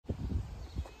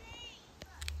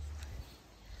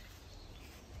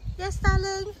Yes,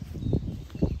 darling.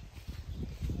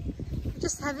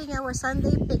 Just having our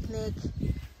Sunday picnic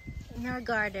in our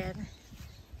garden.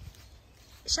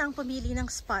 Siya ang pumili ng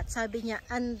spot. Sabi niya,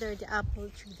 under the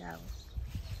apple tree daw.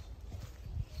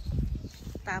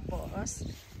 Tapos,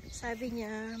 sabi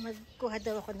niya, magkuha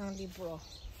daw ako ng libro.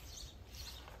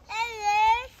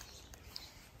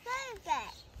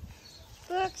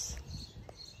 Books.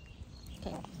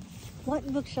 Okay. What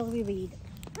book shall we read?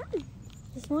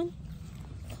 This one?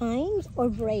 Kind or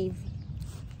brave?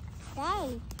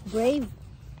 Brave. Brave.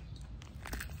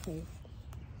 Okay.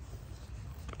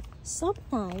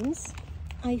 Sometimes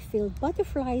I feel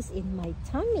butterflies in my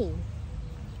tummy.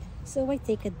 So I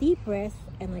take a deep breath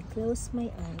and I close my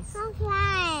eyes.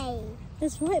 Butterfly.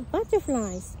 That's right,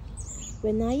 butterflies.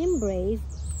 When I am brave,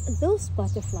 those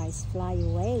butterflies fly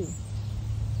away.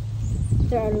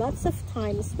 There are lots of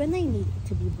times when I need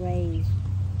to be brave.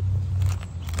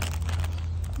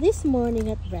 This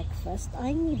morning at breakfast,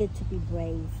 I needed to be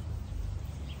brave.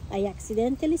 I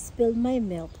accidentally spilled my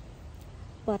milk,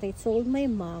 but I told my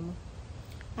mom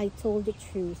I told the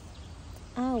truth.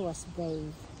 I was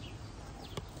brave.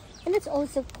 And it's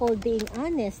also called being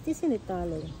honest, isn't it,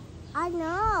 darling? I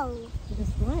know.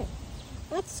 That's right.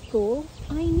 At school,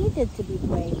 I needed to be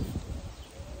brave.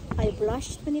 I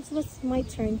blushed when it was my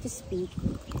turn to speak,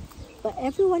 but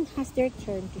everyone has their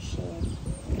turn to share.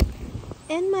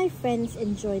 And my friends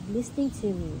enjoyed listening to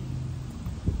me.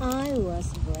 I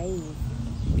was brave.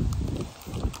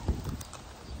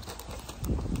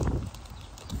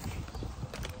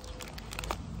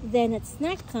 Then at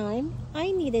snack time,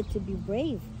 I needed to be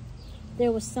brave.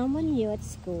 There was someone new at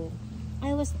school.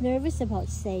 I was nervous about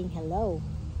saying hello.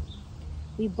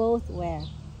 We both were.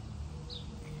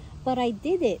 But I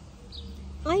did it.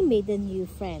 I made a new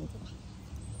friend.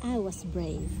 I was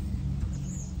brave.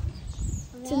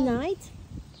 Tonight,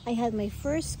 I had my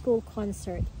first school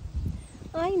concert.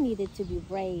 I needed to be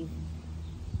brave.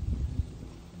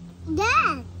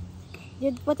 Dad.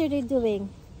 What are they doing?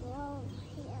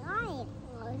 Oh,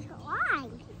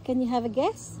 Can you have a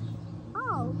guess?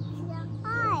 oh, your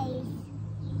eyes.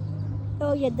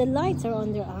 Oh yeah, the lights are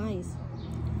on their eyes.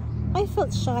 I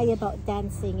felt shy about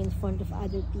dancing in front of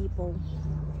other people.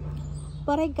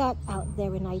 But I got out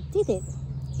there and I did it.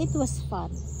 It was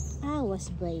fun. I was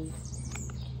brave.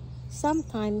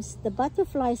 Sometimes the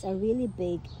butterflies are really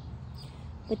big.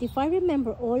 But if I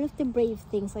remember all of the brave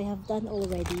things I have done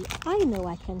already, I know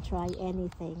I can try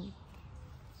anything.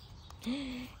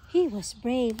 He was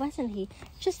brave, wasn't he?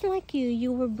 Just like you,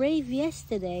 you were brave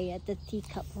yesterday at the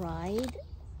teacup ride.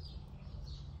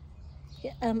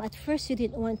 At first you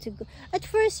didn't want to go. At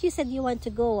first you said you want to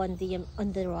go on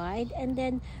the ride, and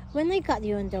then when I got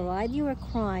you on the ride, you were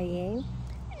crying,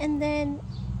 and then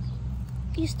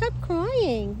you stopped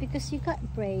crying because you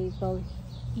got brave. Well,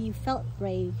 you felt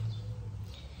brave.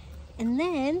 And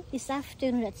then this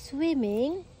afternoon at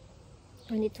swimming,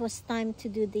 when it was time to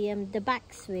do the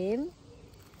back swim,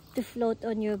 to float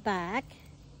on your back,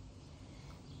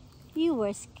 you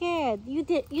were scared. You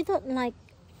don't like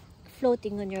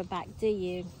floating on your back, do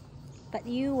you? But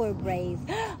you were brave.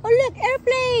 Oh look,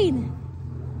 airplane!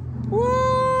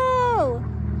 Whoa!